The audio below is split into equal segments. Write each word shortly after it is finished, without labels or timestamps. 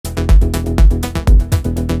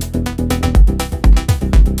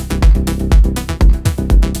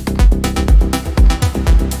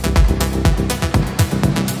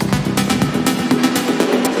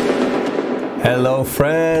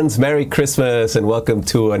friends, Merry Christmas and welcome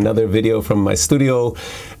to another video from my studio.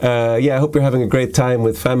 I hope you're having a great time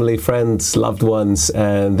with family, friends, loved ones,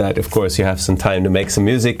 and that of course you have some time to make some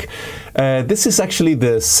music. This is actually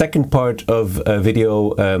the second part of a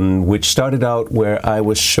video which started out where I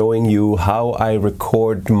was showing you how I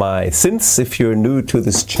record my synths. If you're new to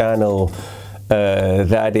this channel,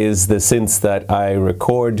 that is the synths that I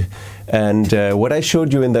record. And what I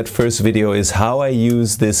showed you in that first video is how I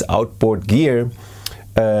use this outboard gear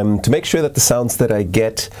to make sure that the sounds that I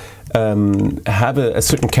get have a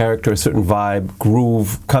certain character, a certain vibe,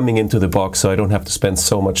 groove coming into the box, so I don't have to spend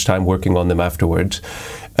so much time working on them afterwards.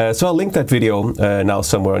 So I'll link that video now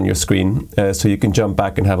somewhere on your screen, so you can jump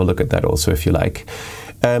back and have a look at that also if you like.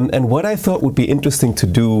 And what I thought would be interesting to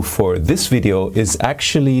do for this video is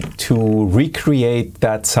actually to recreate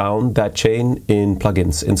that sound, that chain in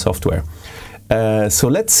plugins, in software. So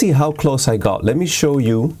let's see how close I got. Let me show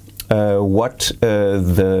you what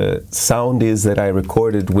the sound is that I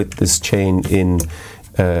recorded with this chain in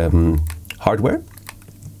hardware.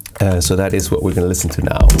 So that is what we're going to listen to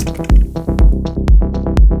now.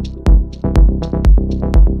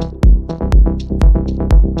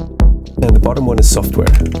 And the bottom one is software.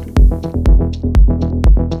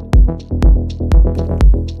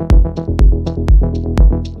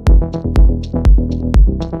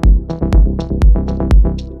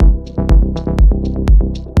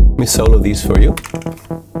 Let me solo these for you.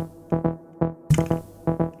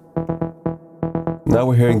 Now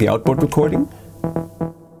we're hearing the outboard recording.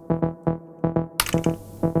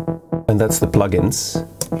 And that's the plugins.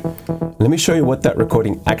 Let me show you what that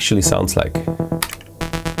recording actually sounds like.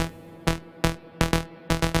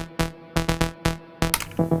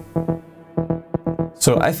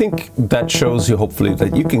 So I think that shows you hopefully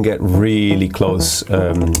that you can get really close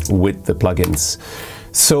with the plugins.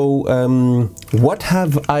 So what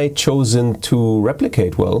have I chosen to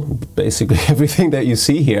replicate? Well, basically everything that you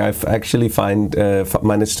see here. I've actually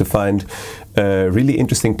managed to find really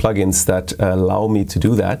interesting plugins that allow me to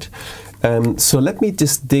do that. So let me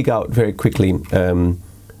just dig out very quickly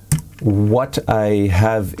what I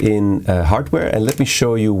have in hardware, and let me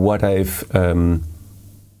show you what I've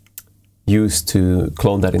used to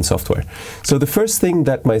clone that in software. So the first thing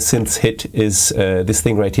that my synths hit is this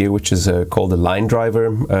thing right here, which is called a line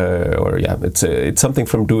driver, it's something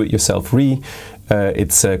from Do-It-Yourself Re.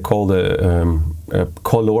 It's called a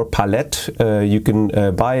color palette. You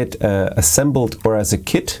can buy it assembled or as a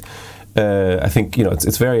kit. I think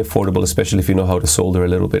it's very affordable, especially if you know how to solder a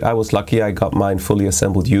little bit. I was lucky; I got mine fully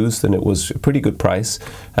assembled used, and it was a pretty good price.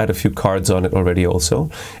 I had a few cards on it already also.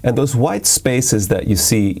 And those white spaces that you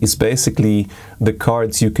see is basically the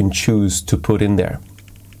cards you can choose to put in there.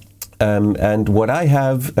 And what I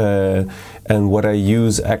have and what I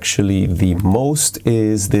use actually the most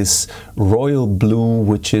is this royal blue,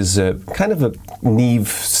 which is kind of a Neve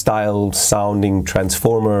style sounding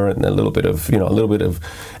transformer, and a little bit of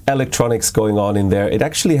electronics going on in there. It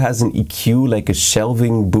actually has an EQ, like a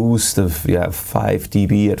shelving boost of 5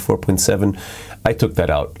 dB at 4.7. I took that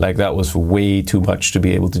out. Like, that was way too much to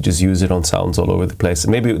be able to just use it on sounds all over the place.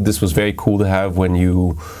 And maybe this was very cool to have when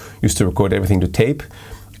you used to record everything to tape.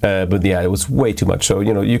 But yeah, it was way too much. So,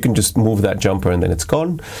 you can just move that jumper and then it's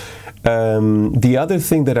gone. The other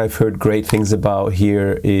thing that I've heard great things about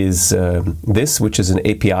here is this, which is an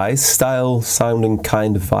API style sounding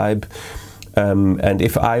kind of vibe. And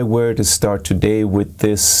if I were to start today with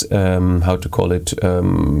this, way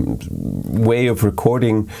of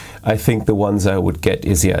recording, I think the ones I would get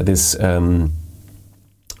is, this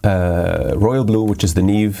royal blue, which is the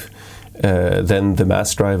Neve. Then the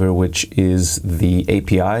mass driver, which is the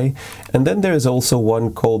API, and then there is also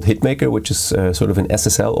one called Hitmaker, which is sort of an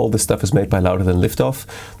SSL. All this stuff is made by Louder Than Liftoff.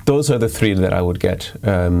 Those are the three that I would get.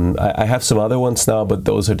 I have some other ones now, but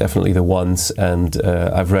those are definitely the ones, and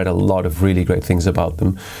I've read a lot of really great things about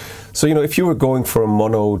them. So, if you were going for a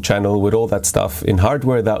mono channel with all that stuff in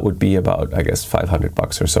hardware, that would be about, I guess, 500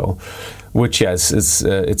 bucks or so, which, yes,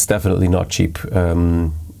 it's definitely not cheap.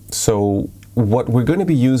 So what we're going to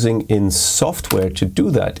be using in software to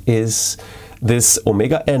do that is this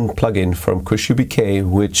Omega N plugin from CushUBK,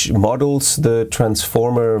 which models the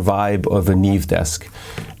transformer vibe of a Neve desk.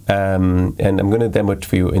 And I'm going to demo it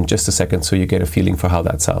for you in just a second so you get a feeling for how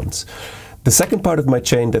that sounds. The second part of my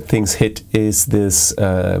chain that things hit is this,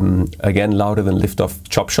 again, Louder Than Liftoff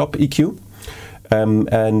Chop Shop EQ.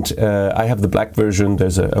 I have the black version.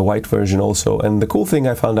 There's a white version also. And the cool thing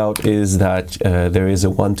I found out is that there is a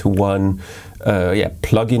one-to-one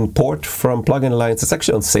plug-in port from Plugin Alliance. It's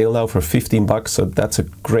actually on sale now for 15 bucks, so that's a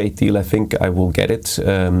great deal. I think I will get it.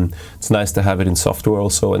 It's nice to have it in software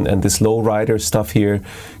also. And this lowrider stuff here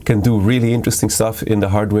can do really interesting stuff. In the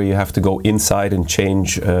hardware, you have to go inside and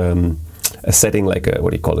change a setting, like a, what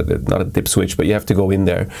do you call it, not a dip switch, but you have to go in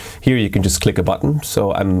there. Here you can just click a button,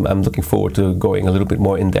 so I'm looking forward to going a little bit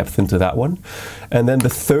more in depth into that one. And then the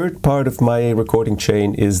third part of my recording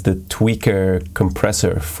chain is the tweaker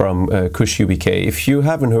compressor from Kush UBK. If you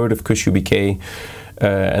haven't heard of Kush UBK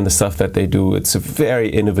and the stuff that they do, it's a very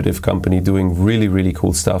innovative company doing really, really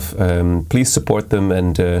cool stuff. Please support them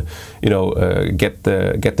and get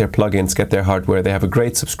their plugins, get their hardware. They have a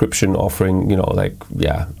great subscription offering,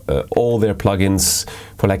 all their plugins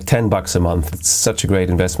for like 10 bucks a month. It's such a great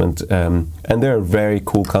investment, and they're a very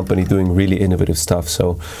cool company doing really innovative stuff.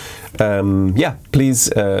 So please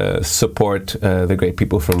support the great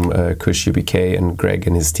people from Kush UBK and Greg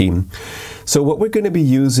and his team. So what we're going to be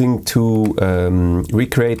using to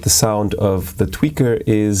recreate the sound of the tweaker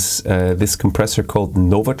is this compressor called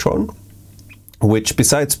Novatron, which,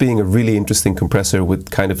 besides being a really interesting compressor with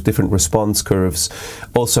kind of different response curves,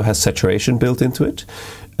 also has saturation built into it.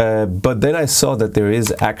 But then I saw that there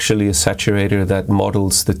is actually a saturator that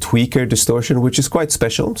models the tweaker distortion, which is quite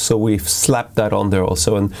special. So we've slapped that on there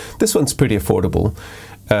also, and this one's pretty affordable.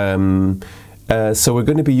 So we're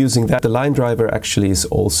going to be using that. The line driver actually is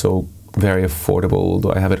also very affordable.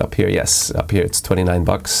 Do I have it up here? Yes, up here it's 29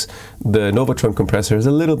 bucks. The Novatron compressor is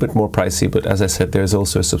a little bit more pricey, but as I said, there's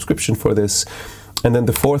also a subscription for this. And then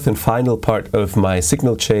the fourth and final part of my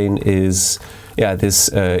signal chain is this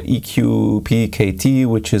EQ PKT,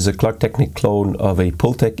 which is a Clark Technic clone of a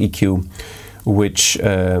Pultec EQ, which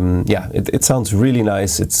it sounds really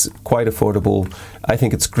nice. It's quite affordable. I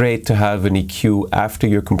think it's great to have an EQ after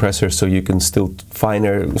your compressor, so you can still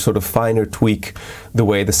finer tweak the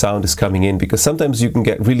way the sound is coming in, because sometimes you can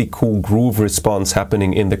get really cool groove response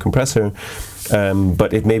happening in the compressor,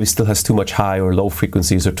 but it maybe still has too much high or low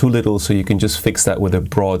frequencies or too little, so you can just fix that with a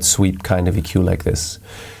broad sweep kind of EQ like this.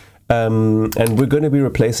 And we're going to be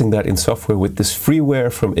replacing that in software with this freeware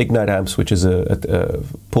from Ignite Amps, which is a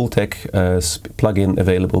Pultec plugin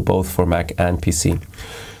available both for Mac and PC.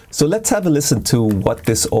 So let's have a listen to what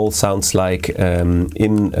this all sounds like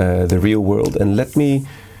in the real world, and let me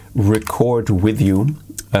record with you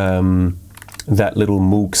that little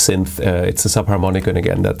Moog synth. It's a subharmonic,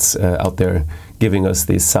 again, that's out there giving us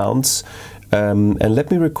these sounds. And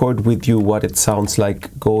let me record with you what it sounds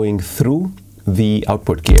like going through the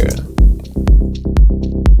outboard gear.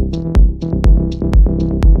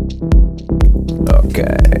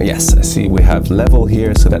 Okay, yes, I see we have level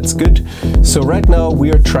here, so that's good. So right now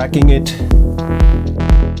we are tracking it.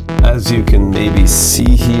 As you can maybe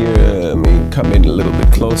see here, let me come in a little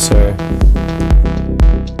bit closer.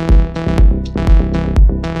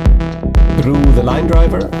 Through the line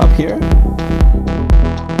driver up here.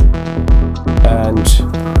 And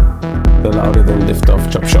the louder than lift off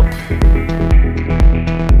chop shop.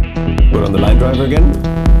 Put on the line driver again,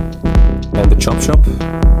 and the chop shop.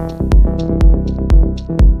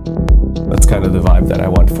 That's kind of the vibe that I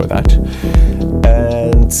want for that.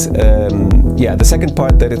 And the second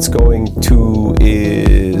part that it's going to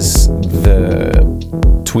is the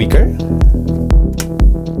tweaker.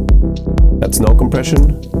 That's no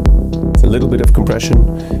compression. It's a little bit of compression.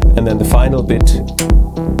 And then the final bit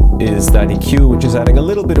is that EQ, which is adding a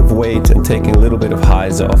little bit of weight and taking a little bit of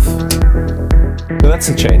highs off. So that's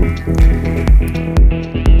the chain.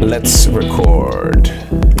 Let's record.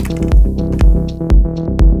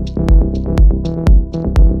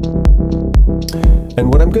 And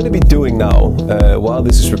what I'm going to be doing now, while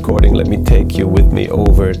this is recording, let me take you with me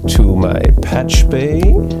over to my patch bay.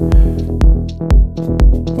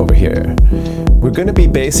 Over here. We're going to be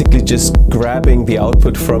basically just grabbing the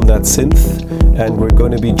output from that synth, and we're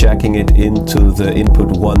going to be jacking it into the input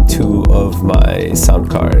 1-2 of my sound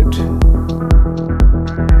card.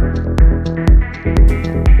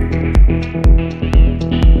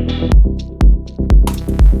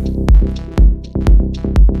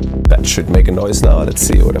 That should make a noise now. Let's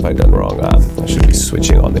see, what have I done wrong? I should be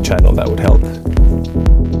switching on the channel, that would help.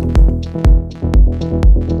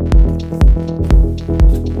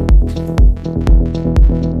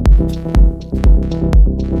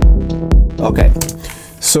 Okay,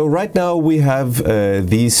 so right now we have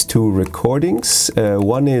these two recordings.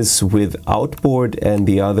 One is with outboard and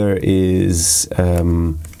the other is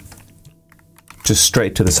just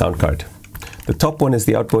straight to the sound card. The top one is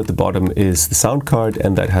the outboard, the bottom is the sound card,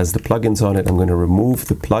 and that has the plugins on it. I'm going to remove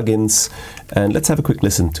the plugins, and let's have a quick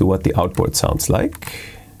listen to what the outboard sounds like.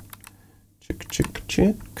 Check, check,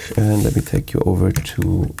 check. And let me take you over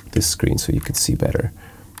to this screen so you can see better.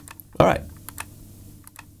 All right.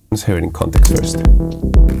 Let's hear it in context first.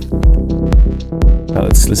 Now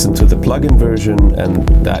let's listen to the plugin version, and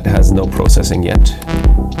that has no processing yet.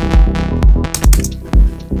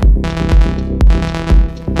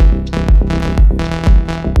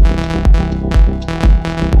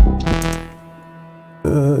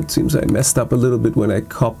 It seems I messed up a little bit when I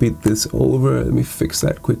copied this over. Let me fix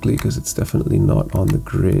that quickly because it's definitely not on the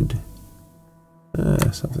grid.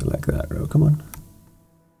 Something like that. Oh, come on.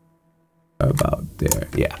 About there.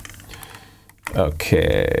 Yeah.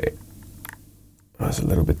 Okay. I was a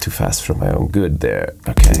little bit too fast for my own good there.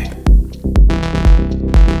 Okay.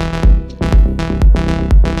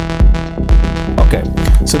 Okay.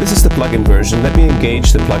 So this is the plugin version. Let me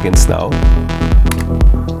engage the plugins now.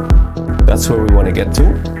 That's where we want to get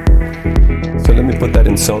to. So let me put that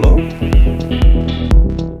in solo.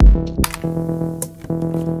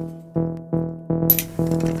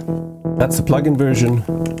 That's the plugin version.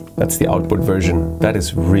 That's the outboard version. That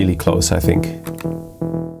is really close, I think.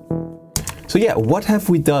 So yeah, what have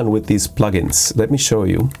we done with these plugins? Let me show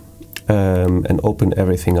you and open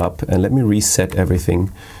everything up, and let me reset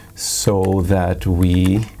everything so that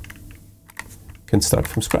we can start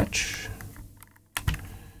from scratch.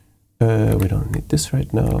 We don't need this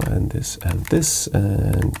right now, and this,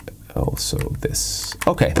 and also this.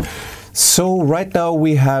 Okay, so right now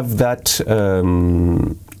we have that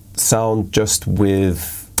sound just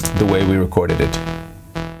with the way we recorded it.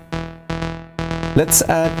 Let's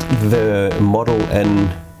add the Model N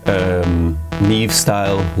Neve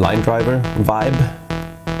style line driver vibe.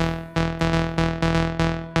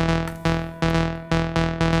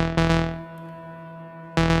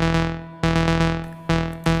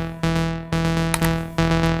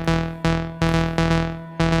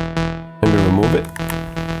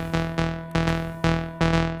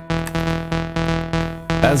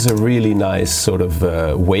 Has a really nice sort of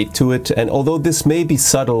weight to it, and although this may be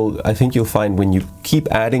subtle, I think you'll find when you keep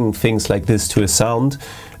adding things like this to a sound,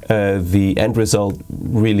 the end result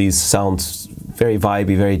really sounds very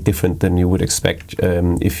vibey, very different than you would expect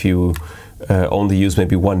if you only use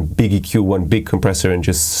maybe one big EQ, one big compressor, and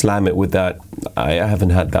just slam it with that. I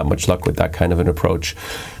haven't had that much luck with that kind of an approach.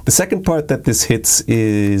 The second part that this hits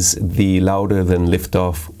is the louder than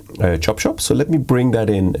liftoff chop shop. So let me bring that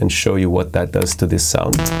in and show you what that does to this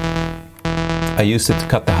sound. I used it to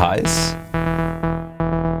cut the highs.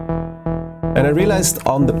 And I realized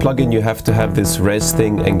on the plugin you have to have this res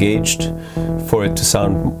thing engaged for it to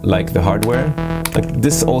sound like the hardware. Like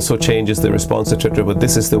this also changes the response, etc., but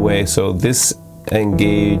this is the way. So this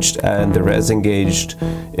engaged and the res engaged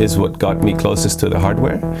is what got me closest to the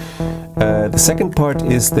hardware. The second part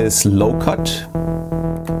is this low cut.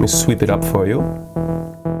 Let me sweep it up for you.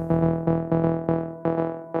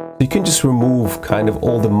 You can just remove kind of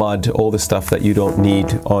all the mud, all the stuff that you don't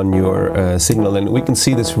need on your signal, and we can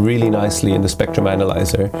see this really nicely in the spectrum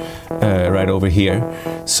analyzer right over here.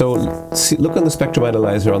 So look on the spectrum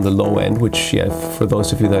analyzer on the low end, which, yeah, for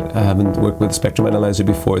those of you that haven't worked with the spectrum analyzer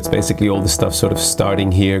before, it's basically all the stuff sort of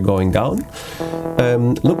starting here going down.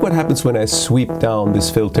 Look what happens when I sweep down this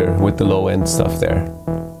filter with the low end stuff there.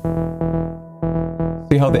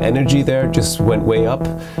 See how the energy there just went way up?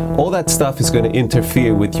 All that stuff is going to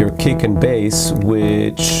interfere with your kick and bass,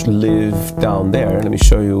 which live down there. Let me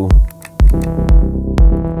show you.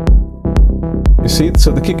 You see?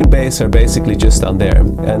 So the kick and bass are basically just down there.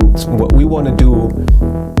 And what we want to do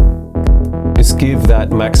is give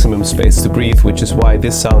that maximum space to breathe, which is why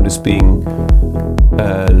this sound is being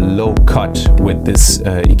low cut with this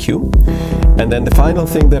EQ. And then the final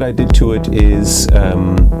thing that I did to it is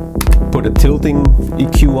put a tilting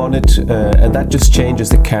EQ on it, and that just changes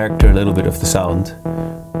the character a little bit of the sound.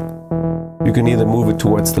 You can either move it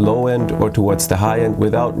towards the low end or towards the high end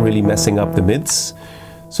without really messing up the mids.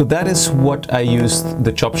 So that is what I used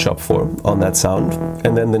the chop shop for on that sound.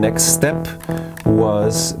 And then the next step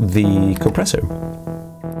was the compressor.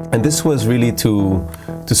 And this was really to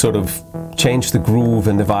sort of change the groove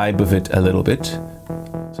and the vibe of it a little bit.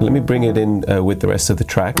 So let me bring it in with the rest of the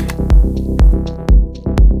track.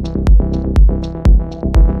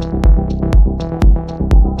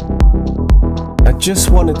 I just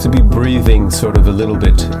wanted to be breathing sort of a little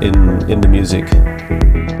bit in the music.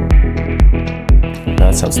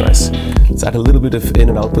 That sounds nice. Let's add a little bit of in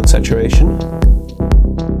and output saturation.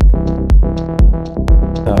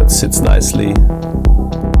 Now it sits nicely.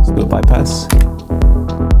 Let's do a bypass.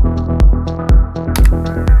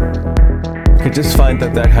 just find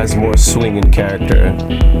that that has more swing and character.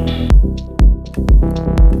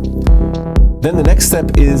 Then the next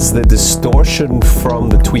step is the distortion from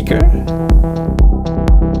the tweaker.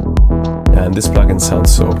 And this plugin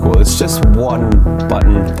sounds so cool. It's just one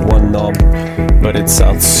button, one knob, but it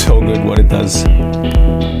sounds so good what it does.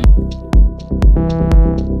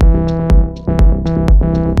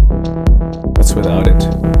 That's without it.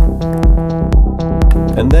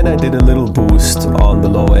 And then I did a little boost on the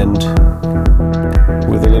low end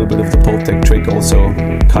with a little bit of the Pultec trick also,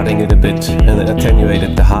 cutting it a bit, and then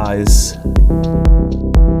attenuated the highs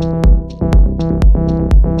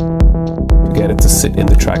to get it to sit in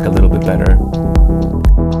the track a little bit better.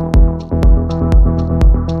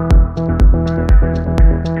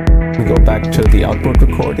 We go back to the outboard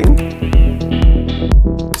recording.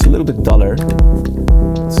 It's a little bit duller.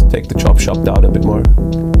 Let's take the chop shop down a bit more.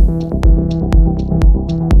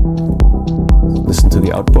 Listen to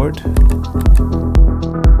the outboard.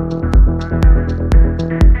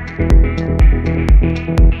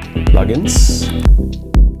 Plugins.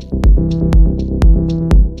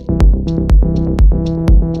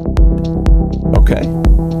 Okay.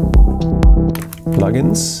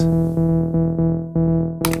 Plugins.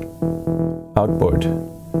 Outboard.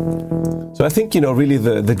 So I think, you know, really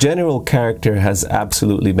the general character has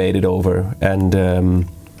absolutely made it over, and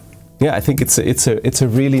yeah, I think it's a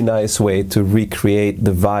really nice way to recreate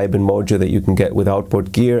the vibe and mojo that you can get with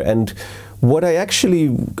outboard gear. And what I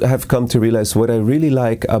actually have come to realize, what I really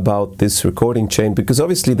like about this recording chain, because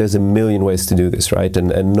obviously there's a million ways to do this, right?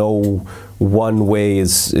 And no one way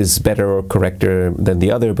is better or correcter than the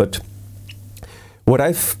other. But what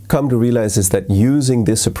I've come to realize is that using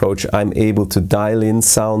this approach, I'm able to dial in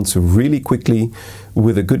sounds really quickly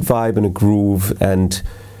with a good vibe and a groove, and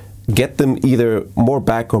get them either more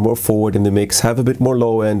back or more forward in the mix, have a bit more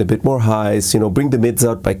low end, a bit more highs, you know, bring the mids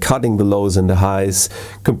out by cutting the lows and the highs,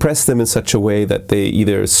 compress them in such a way that they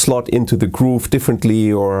either slot into the groove differently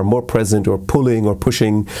or are more present or pulling or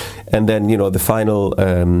pushing, and then, you know, the final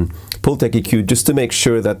Pultec EQ just to make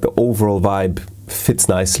sure that the overall vibe fits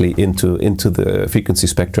nicely into the frequency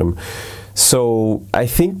spectrum. So I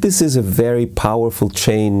think this is a very powerful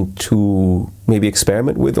chain to maybe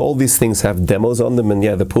experiment with. All these things have demos on them, and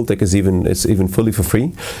yeah, the Pultec is even fully for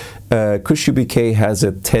free. Kush UBK has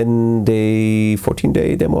a 10-day,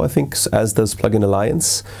 14-day demo, I think, as does Plugin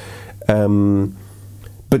Alliance.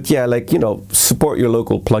 But yeah, like, you know, support your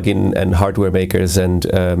local plugin and hardware makers, and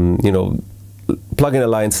you know, Plugin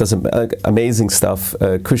Alliance does amazing stuff.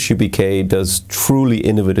 Kush UBK does truly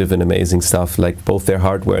innovative and amazing stuff. Like, both their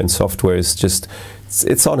hardware and software is just,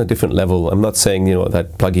 it's on a different level. I'm not saying, you know,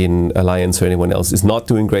 that Plugin Alliance or anyone else is not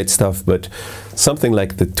doing great stuff, but something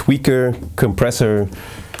like the tweaker compressor,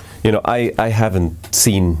 you know, I haven't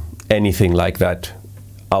seen anything like that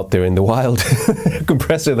out there in the wild.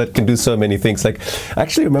 Compressor that can do so many things. Like, I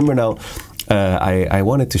actually remember now, I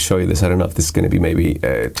wanted to show you this. I don't know if this is going to be maybe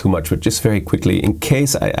too much, but just very quickly, in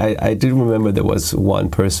case I did remember there was one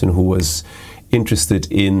person who was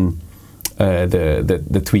interested in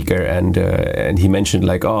the tweaker, and he mentioned,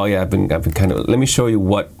 like, oh yeah, I've been kind of, let me show you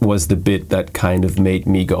what was the bit that kind of made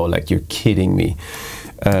me go, like, you're kidding me.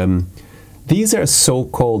 These are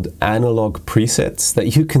so-called analog presets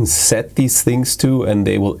that you can set these things to, and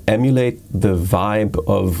they will emulate the vibe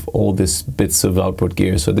of all these bits of outboard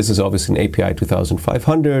gear. So this is obviously an API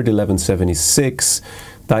 2500, 1176,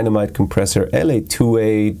 Dynamite compressor,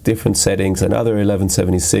 LA2A, different settings, another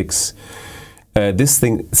 1176. This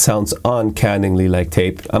thing sounds uncannily like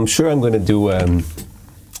tape. I'm sure I'm going to do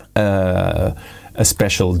a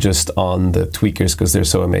special just on the tweakers because they're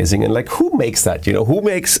so amazing. And like, who makes that? You know, who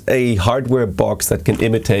makes a hardware box that can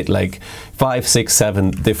imitate like 5, 6,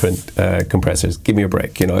 7 different compressors? Give me a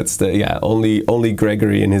break. You know, it's the, yeah, only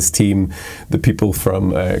Gregory and his team, the people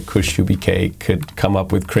from Kush UBK, could come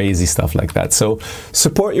up with crazy stuff like that. So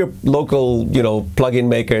support your local, you know, plugin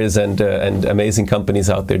makers and amazing companies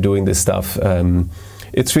out there doing this stuff.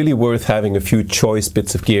 It's really worth having a few choice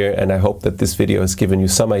bits of gear, and I hope that this video has given you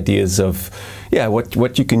some ideas of, yeah,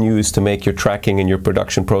 what you can use to make your tracking and your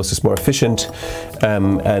production process more efficient,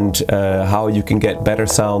 and how you can get better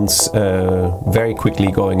sounds very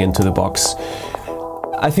quickly going into the box.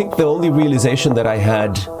 I think the only realization that I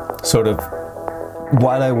had sort of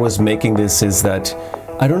while I was making this is that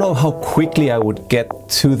I don't know how quickly I would get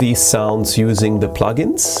to these sounds using the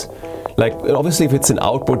plugins. Like, obviously, if it's an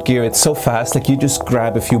outboard gear, it's so fast, like you just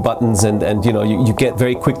grab a few buttons and you know, you get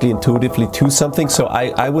very quickly intuitively to something. So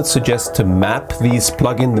I would suggest to map these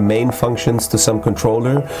plugin, the main functions, to some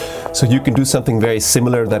controller, so you can do something very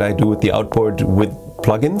similar that I do with the outboard with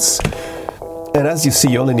plugins. And as you see,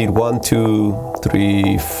 you only need 1, 2,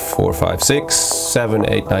 3, 4, 5, 6, 7,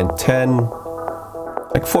 8, 9, 10.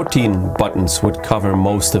 Like 14 buttons would cover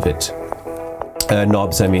most of it.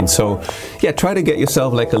 Knobs, I mean. So yeah, try to get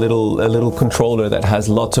yourself like a little controller that has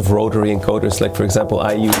lots of rotary encoders. Like for example,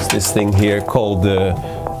 I use this thing here called the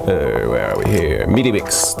where are we here? MIDI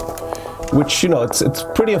Mix, which, you know, it's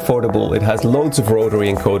pretty affordable. It has loads of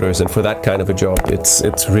rotary encoders, and for that kind of a job,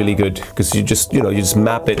 it's really good, because you just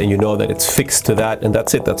map it and you know that it's fixed to that, and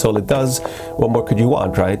that's it. That's all it does. What more could you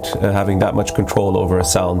want, right? Having that much control over a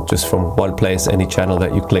sound just from one place, any channel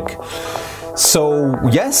that you click. So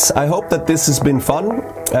yes, I hope that this has been fun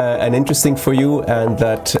and interesting for you, and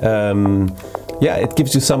that yeah, it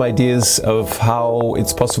gives you some ideas of how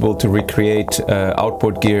it's possible to recreate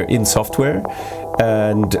outboard gear in software,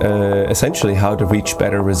 and essentially how to reach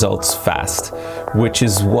better results fast, which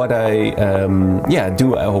is what I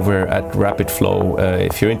do over at Rapid Flow.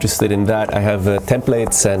 If you're interested in that, I have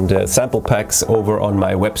templates and sample packs over on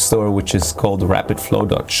my web store, which is called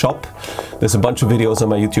rapidflow.shop. There's a bunch of videos on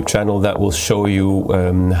my YouTube channel that will show you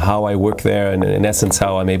how I work there, and in essence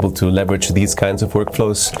how I'm able to leverage these kinds of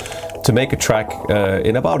workflows to make a track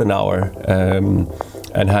in about an hour,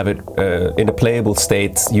 and have it in a playable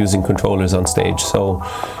state using controllers on stage. So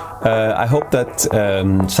I hope that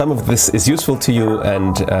some of this is useful to you,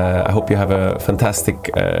 and I hope you have a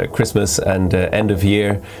fantastic Christmas and end of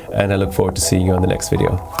year, and I look forward to seeing you on the next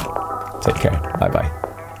video. Take care. Bye bye.